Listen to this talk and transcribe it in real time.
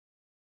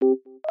Hi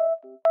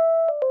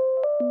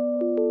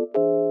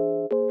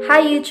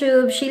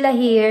YouTube! Sheila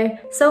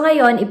here! So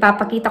ngayon,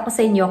 ipapakita ko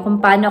sa inyo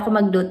kung paano ako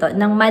magluto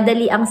ng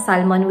madali ang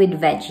salmon with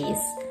veggies.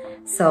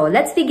 So,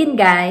 let's begin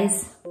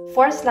guys!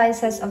 4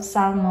 slices of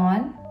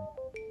salmon.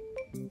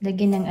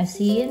 Lagyan ng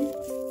asin.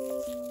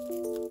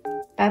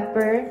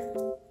 Pepper.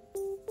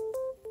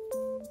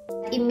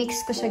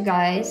 I-mix ko siya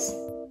guys.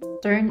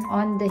 Turn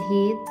on the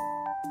heat.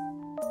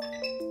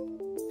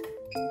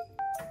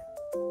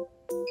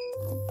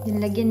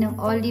 Lagyan ng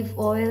olive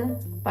oil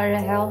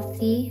para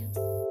healthy.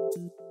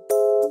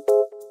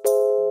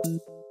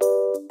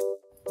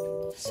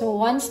 So,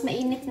 once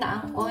mainit na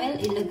ang oil,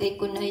 ilagay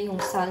ko na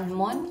yung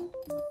salmon.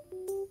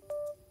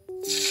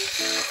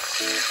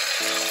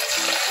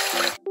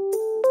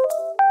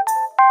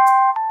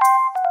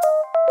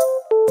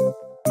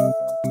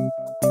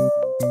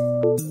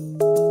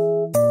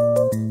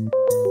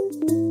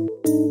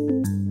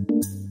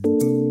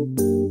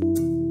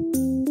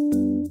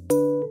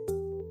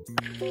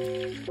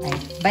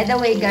 By the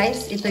way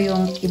guys, ito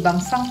yung ibang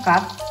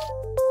sangkap.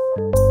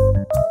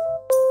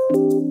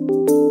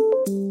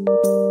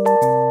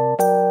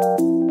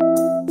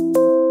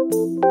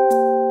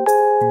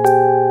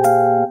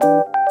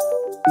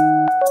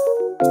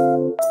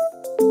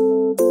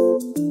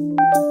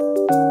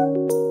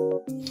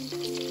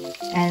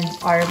 And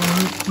our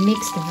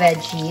mixed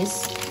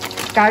veggies.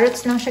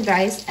 Carrots lang siya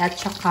guys, at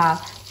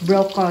saka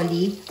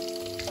broccoli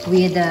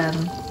with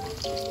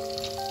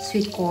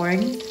sweet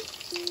corn.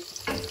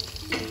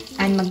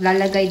 And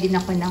maglalagay din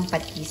ako ng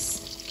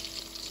patis.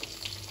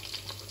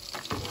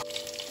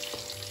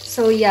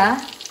 So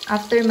yeah,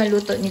 after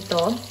maluto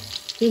nito,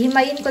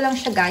 hihimayin ko lang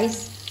siya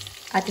guys.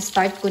 At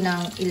start ko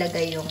nang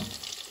ilagay yung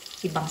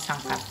ibang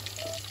sangkap.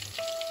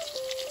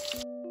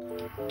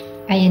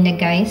 Ayan na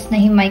guys,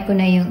 nahimay ko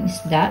na yung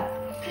isda.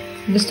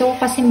 Gusto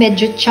ko kasi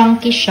medyo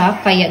chunky siya,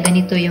 kaya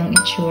ganito yung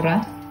itsura.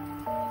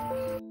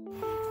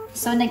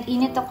 So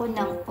nag-init ako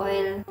ng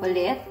oil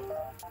ulit.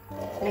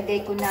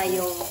 Lagay ko na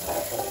yung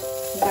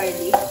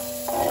garlic.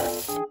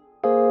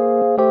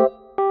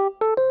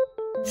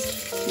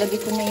 Lagay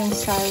ko na yung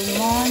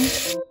salmon.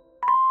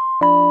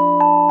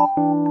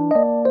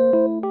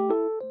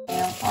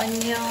 Yung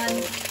onion.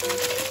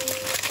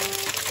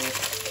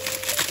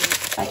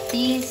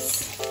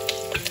 Patis.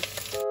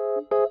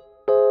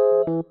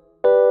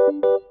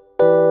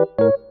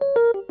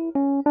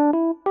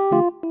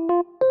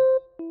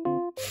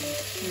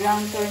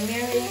 Ground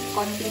turmeric,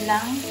 konti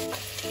lang.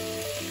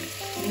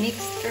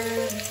 Mixed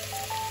herbs.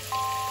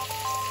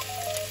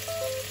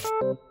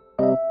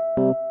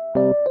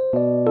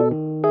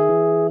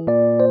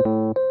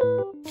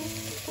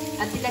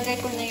 At ilagay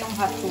ko na yung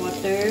hot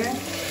water.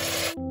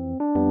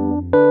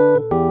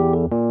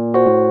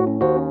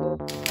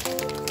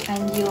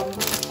 And yung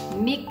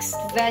mixed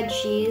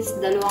veggies,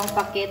 2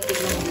 paket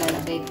yung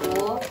ilalagay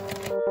ko.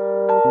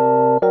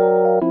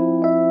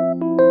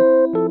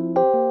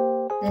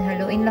 Then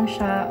haluin lang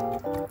siya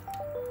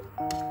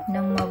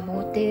ng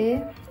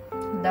mabuti.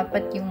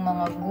 Dapat yung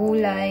mga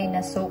gulay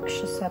na soak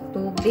siya sa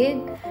tubig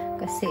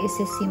kasi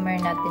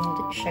isi-simmer natin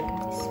siya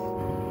guys.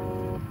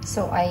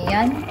 So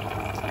ayan,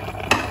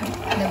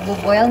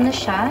 nagbo-boil na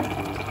siya.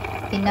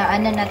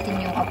 Inaan na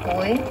natin yung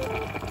apoy.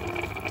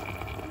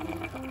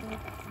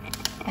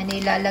 And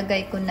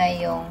ilalagay ko na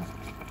yung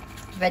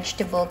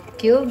vegetable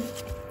cube.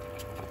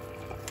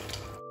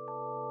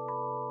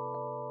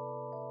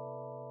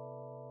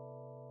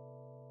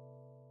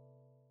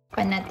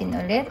 Pa natin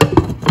ulit.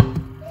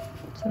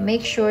 So,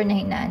 make sure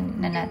na hinaan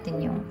na natin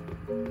yung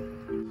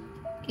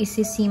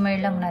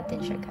isi-simmer lang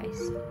natin siya, guys.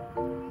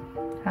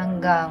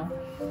 Hanggang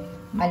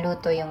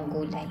maluto yung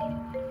gulay.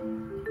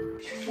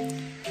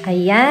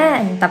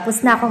 Ayan!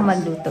 Tapos na akong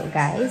magluto,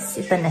 guys.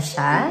 Ito na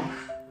siya.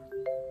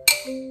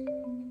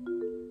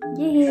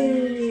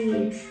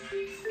 Yay!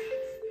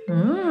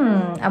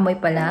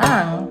 Amoy pa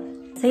lang.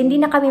 So, hindi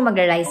na kami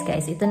magra-rice,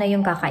 guys. Ito na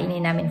yung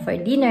kakainin namin for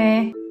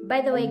dinner.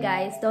 By the way,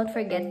 guys, don't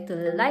forget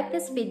to like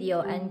this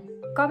video and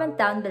comment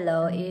down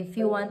below if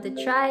you want to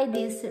try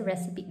this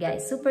recipe,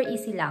 guys. Super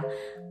easy lang.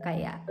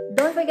 Kaya,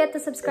 don't forget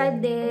to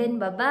subscribe din.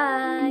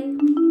 Bye-bye!